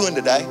y'all doing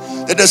today?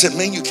 That doesn't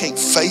mean you can't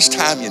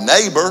FaceTime your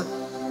neighbor.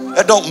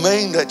 That don't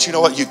mean that, you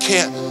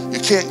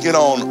can't get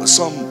on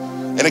some,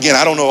 and again,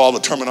 I don't know all the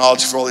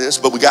terminology for all this,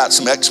 but we got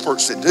some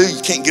experts that do.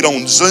 You can't get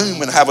on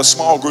Zoom and have a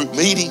small group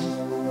meeting.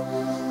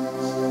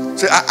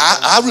 See,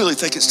 I really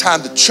think it's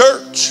time the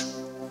church,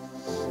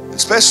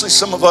 especially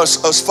some of us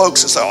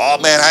folks that say, oh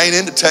man, I ain't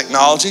into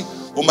technology.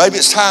 Well, maybe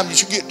it's time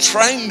that you get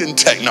trained in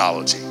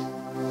technology.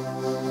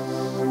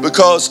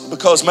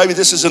 Because maybe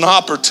this is an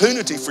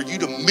opportunity for you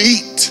to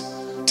meet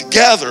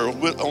together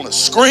on a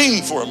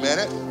screen for a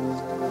minute,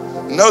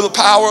 know the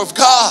power of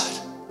God,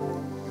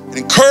 and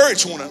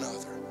encourage one another.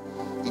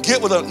 And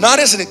get with not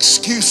as an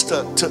excuse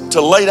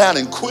to lay down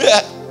and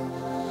quit,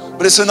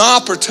 but it's an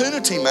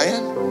opportunity,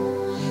 man.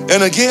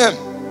 And again,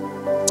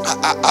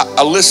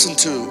 I listened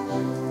to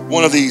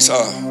one of these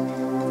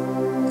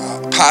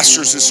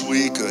pastors this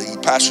week. He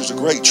pastors a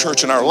great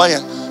church in our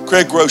land,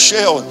 Craig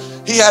Rochelle,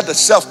 and he had to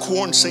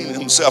self-quarantine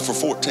himself for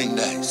 14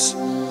 days.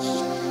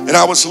 And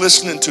I was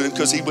listening to him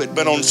because he had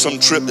been on some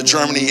trip to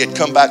Germany. He had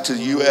come back to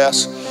the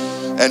U.S.,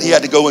 and he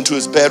had to go into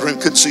his bedroom,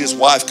 couldn't see his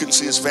wife, couldn't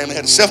see his family,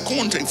 had to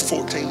self-quarantine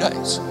for 14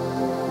 days.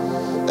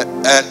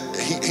 And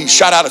he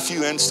shot out a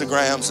few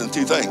Instagrams and a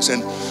few things.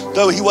 And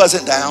though he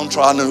wasn't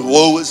downtrodden,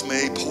 woe is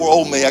me, poor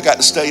old me, I got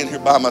to stay in here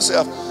by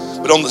myself.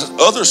 But on the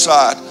other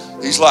side,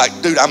 he's like,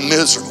 dude, I'm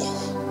miserable.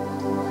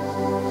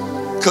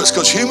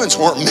 Because humans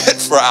weren't meant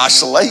for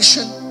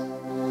isolation.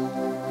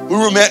 We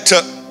were meant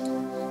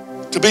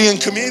to be in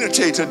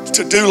community,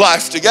 to do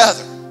life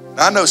together. And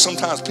I know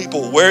sometimes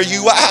people wear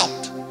you out.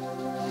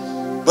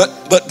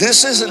 But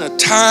this isn't a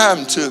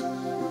time to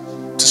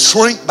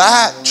shrink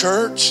back,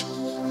 church.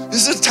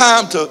 This is a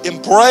time to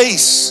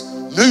embrace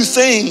new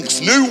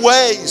things, new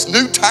ways,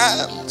 new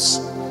times.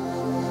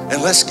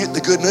 And let's get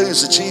the good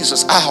news of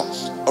Jesus out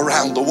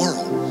around the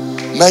world.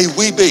 May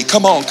we be,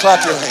 come on,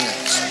 clap your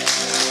hands.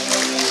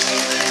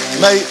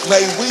 May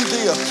we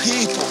be a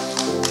people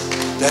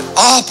that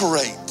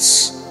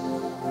operates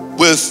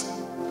with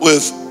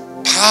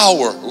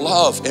power,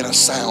 love, and a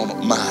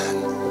sound mind.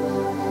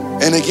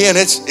 And again,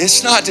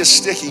 it's not just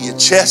sticking your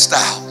chest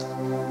out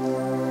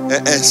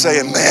and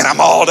saying, man, I'm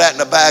all that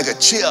in a bag of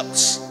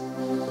chips.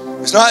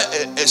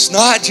 It's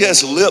not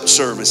just lip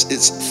service,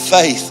 it's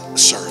faith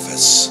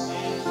service.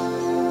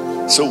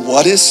 So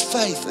what is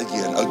faith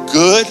again? A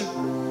good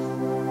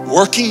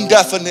working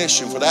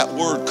definition for that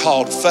word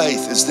called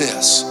faith is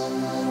this: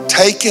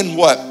 taking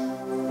what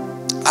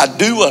I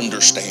do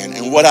understand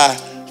and what I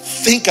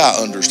think I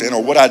understand,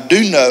 or what I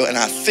do know and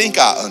I think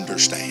I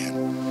understand,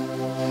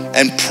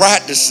 and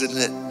practicing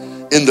it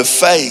in the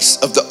face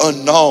of the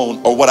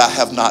unknown or what I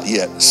have not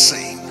yet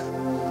seen.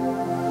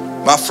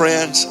 My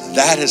friends,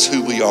 that is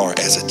who we are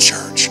as a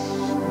church.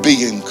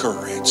 Be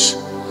encouraged.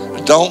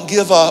 Don't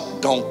give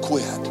up. Don't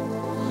quit.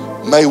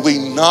 May we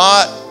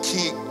not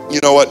keep,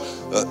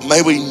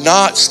 may we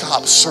not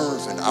stop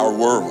serving our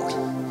world.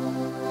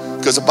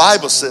 Because the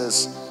Bible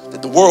says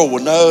that the world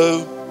will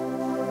know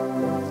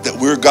that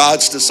we're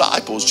God's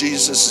disciples,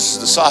 Jesus'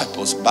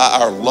 disciples, by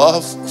our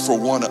love for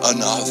one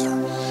another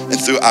and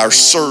through our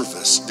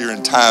service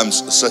during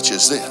times such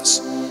as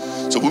this.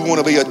 So we want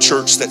to be a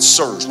church that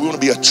serves. We want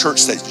to be a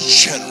church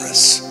that's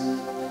generous.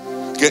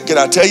 Can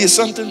I tell you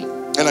something?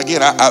 And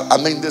again, I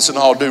mean this in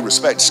all due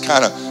respect. It's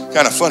kind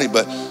of funny,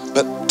 but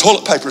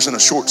toilet paper's in a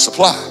short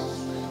supply.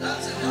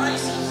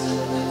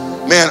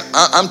 Man,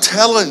 I'm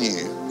telling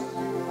you,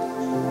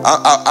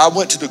 I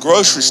went to the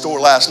grocery store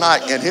last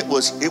night, and it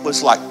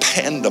was like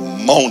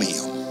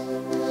pandemonium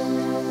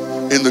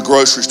in the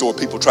grocery store,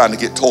 people trying to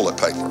get toilet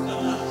paper.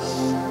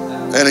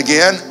 And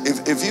again,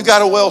 if you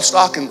got a well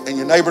stock and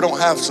your neighbor don't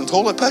have some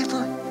toilet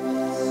paper,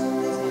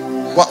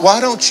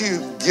 why don't you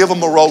give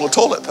them a roll of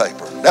toilet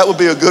paper? That would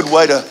be a good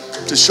way to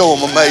show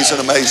them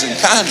amazing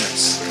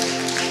kindness.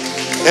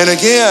 And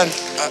again,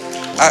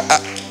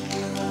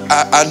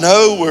 I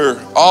know we're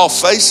all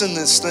facing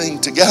this thing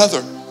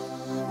together,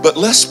 but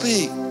let's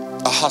be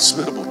a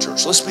hospitable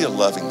church. Let's be a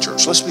loving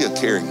church. Let's be a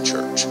caring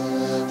church.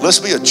 Let's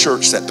be a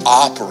church that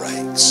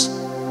operates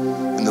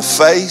in the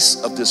face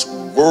of this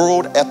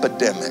world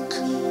epidemic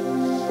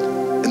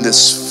and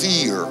this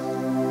fear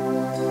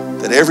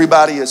that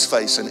everybody is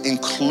facing,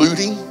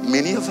 including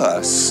many of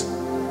us.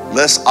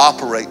 Let's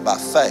operate by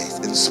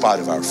faith in spite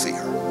of our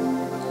fear.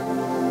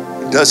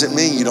 It doesn't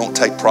mean you don't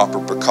take proper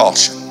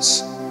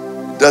precautions.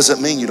 It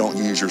doesn't mean you don't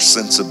use your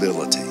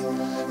sensibility.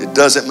 It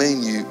doesn't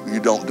mean you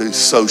don't do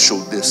social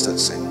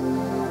distancing.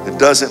 It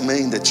doesn't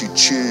mean that you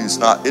choose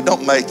not. It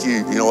don't make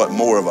you,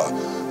 more of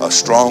a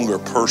stronger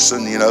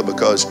person,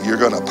 because you're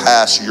going to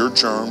pass your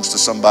germs to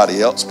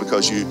somebody else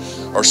because you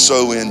are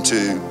so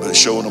into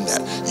showing them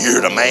that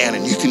you're the man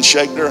and you can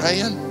shake their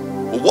hand.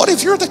 Well, what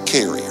if you're the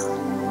carrier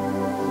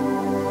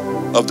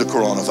of the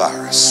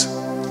coronavirus?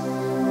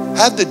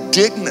 Have the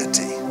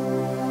dignity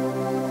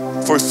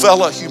for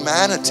fellow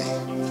humanity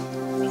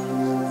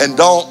and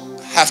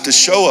don't have to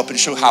show up and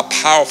show how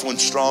powerful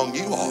and strong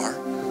you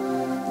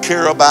are.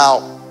 Care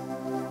about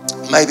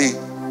maybe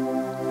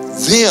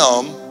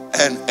them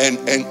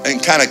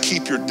and kind of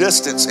keep your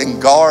distance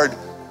and guard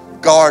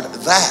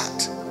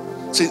that.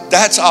 See,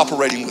 that's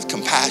operating with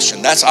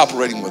compassion. That's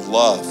operating with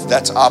love.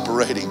 That's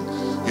operating,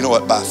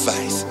 by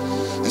faith.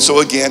 And so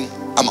again,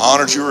 I'm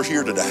honored you are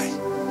here today.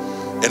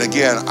 And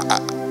again,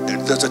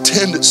 there's a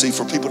tendency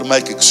for people to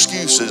make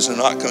excuses and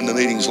not come to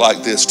meetings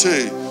like this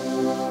too,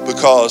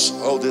 because,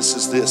 this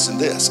is this and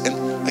this.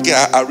 And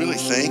again, I really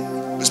think,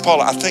 Ms.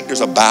 Paula, I think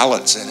there's a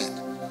balance in it.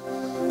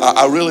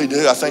 I really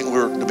do. I think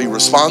we're to be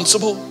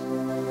responsible,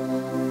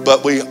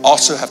 but we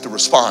also have to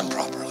respond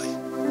properly.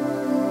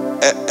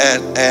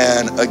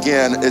 And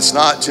again, it's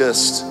not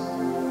just,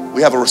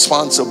 we have a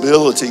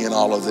responsibility in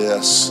all of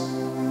this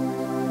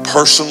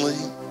personally,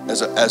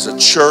 as a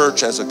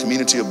church, as a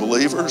community of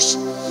believers,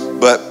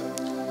 but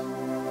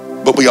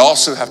we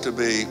also have to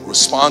be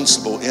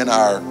responsible in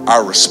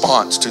our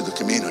response to the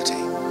community.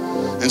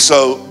 And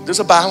so there's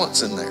a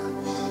balance in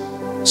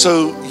there.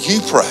 So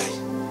you pray,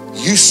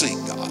 you seek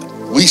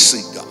God, we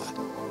seek God,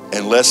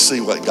 and let's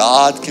see what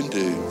God can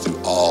do through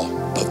all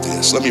of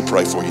this. Let me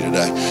pray for you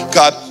today.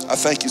 God, I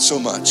thank you so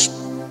much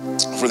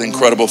for the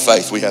incredible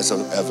faith we have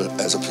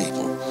as a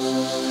people.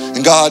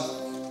 And God,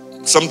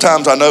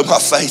 sometimes I know my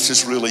faith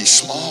is really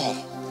small.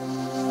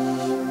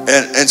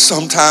 And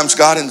sometimes,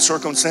 God, in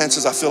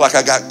circumstances, I feel like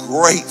I got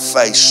great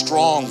faith,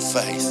 strong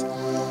faith.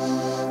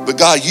 But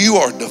God, you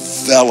are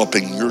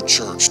developing your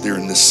church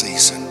during this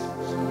season.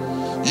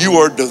 You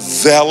are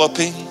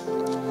developing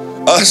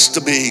us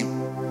to be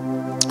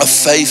a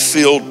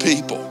faith-filled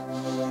people,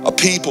 a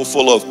people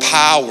full of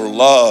power,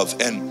 love,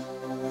 and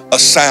a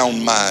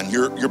sound mind.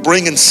 You're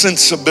bringing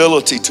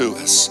sensibility to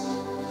us.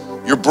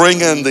 You're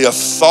bringing the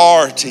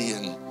authority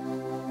and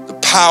the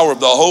power of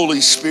the Holy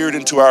Spirit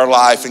into our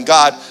life. And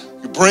God,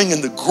 you're bringing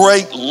the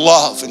great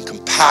love and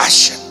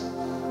compassion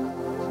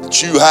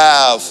that you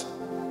have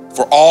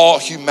for all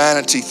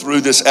humanity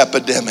through this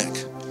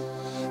epidemic.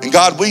 And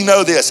God, we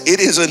know this. It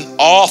is an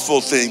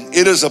awful thing.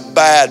 It is a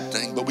bad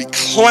thing. But we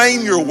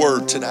claim your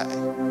word today,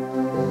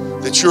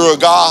 that you're a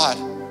God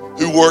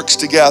who works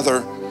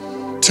together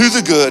to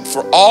the good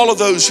for all of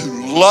those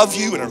who love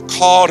you and are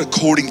called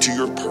according to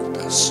your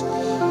purpose.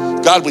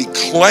 God, we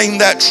claim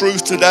that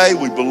truth today.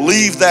 We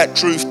believe that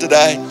truth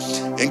today.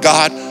 And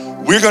God,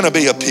 we're going to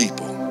be a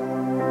people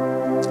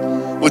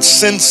with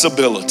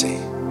sensibility,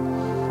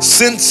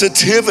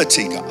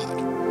 sensitivity,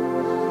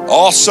 God.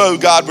 Also,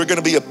 God, we're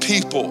going to be a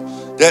people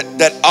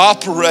that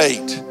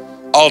operate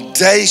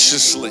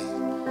audaciously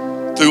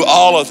through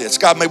all of this.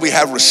 God, may we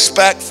have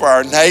respect for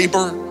our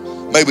neighbor.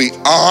 May we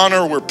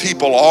honor where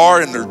people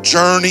are in their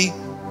journey.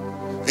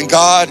 And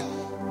God,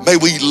 may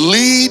we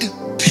lead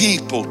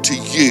people to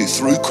you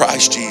through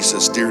Christ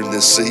Jesus during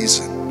this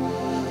season.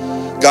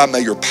 God,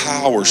 may your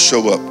power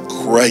show up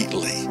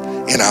greatly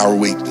in our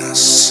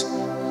weakness.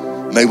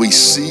 May we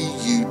see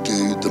you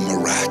do the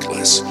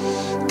miraculous.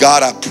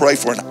 God, I pray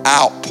for an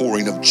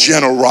outpouring of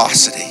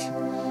generosity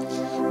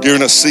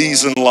during a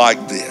season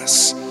like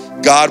this.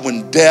 God,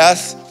 when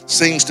death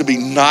seems to be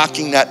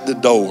knocking at the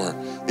door,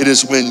 it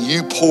is when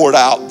you poured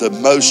out the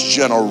most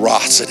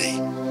generosity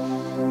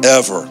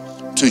ever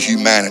to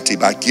humanity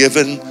by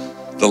giving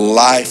the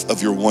life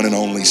of your one and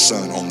only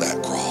Son on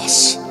that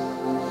cross.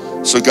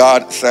 So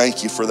God,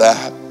 thank you for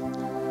that.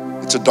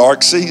 It's a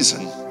dark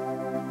season,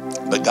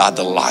 but God,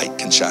 the light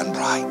can shine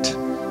bright.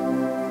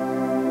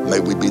 May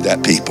we be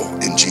that people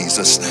in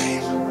Jesus'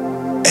 name.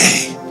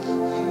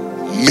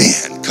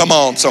 Amen. Come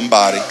on,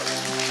 somebody.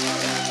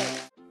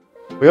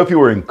 We hope you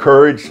were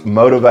encouraged,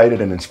 motivated,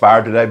 and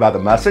inspired today by the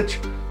message.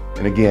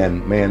 And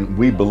again, man,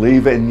 we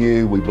believe in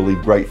you. We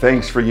believe great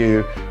things for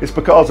you. It's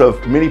because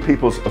of many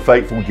people's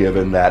faithful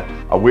giving that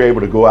we're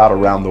able to go out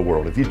around the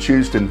world. If you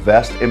choose to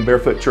invest in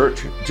Barefoot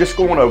Church, just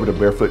go on over to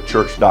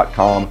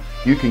barefootchurch.com.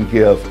 You can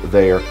give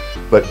there.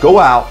 But go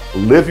out,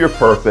 live your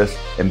purpose,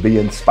 and be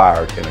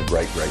inspired in a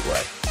great, great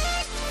way.